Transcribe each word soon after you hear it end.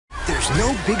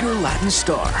no bigger Latin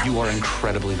star You are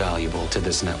incredibly valuable to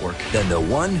this network. than the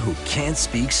one who can't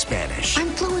speak Spanish. I'm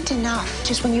fluent enough.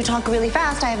 Just when you talk really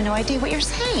fast, I have no idea what you're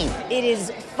saying. It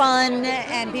is fun,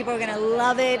 and people are going to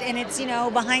love it. And it's,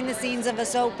 behind the scenes of a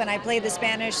soap, and I play the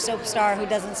Spanish soap star who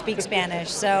doesn't speak Spanish.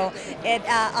 So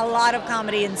a lot of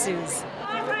comedy ensues.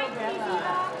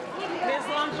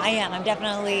 I am. I'm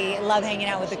definitely love hanging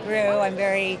out with the crew. I'm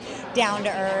very down to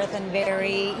earth and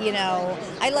very,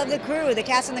 I love the crew. The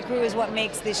cast and the crew is what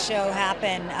makes this show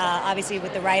happen, obviously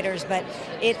with the writers, but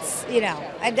it's,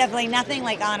 I'm definitely nothing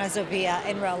like Ana Sofia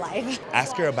in real life.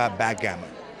 Ask her about backgammon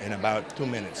in about 2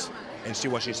 minutes and see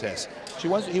what she says. He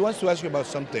wants to ask you about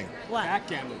something. What?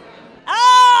 Backgammon.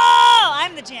 Oh,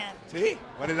 I'm the champ. See?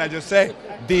 What did I just say?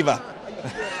 Diva.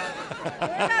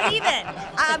 We're not even.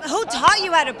 Who taught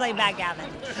you how to play backgammon?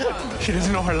 She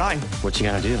doesn't know her line. What you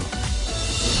gonna do?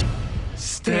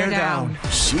 Stare down.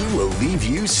 She will leave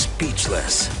you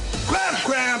speechless.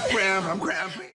 Cramp, I'm cramping.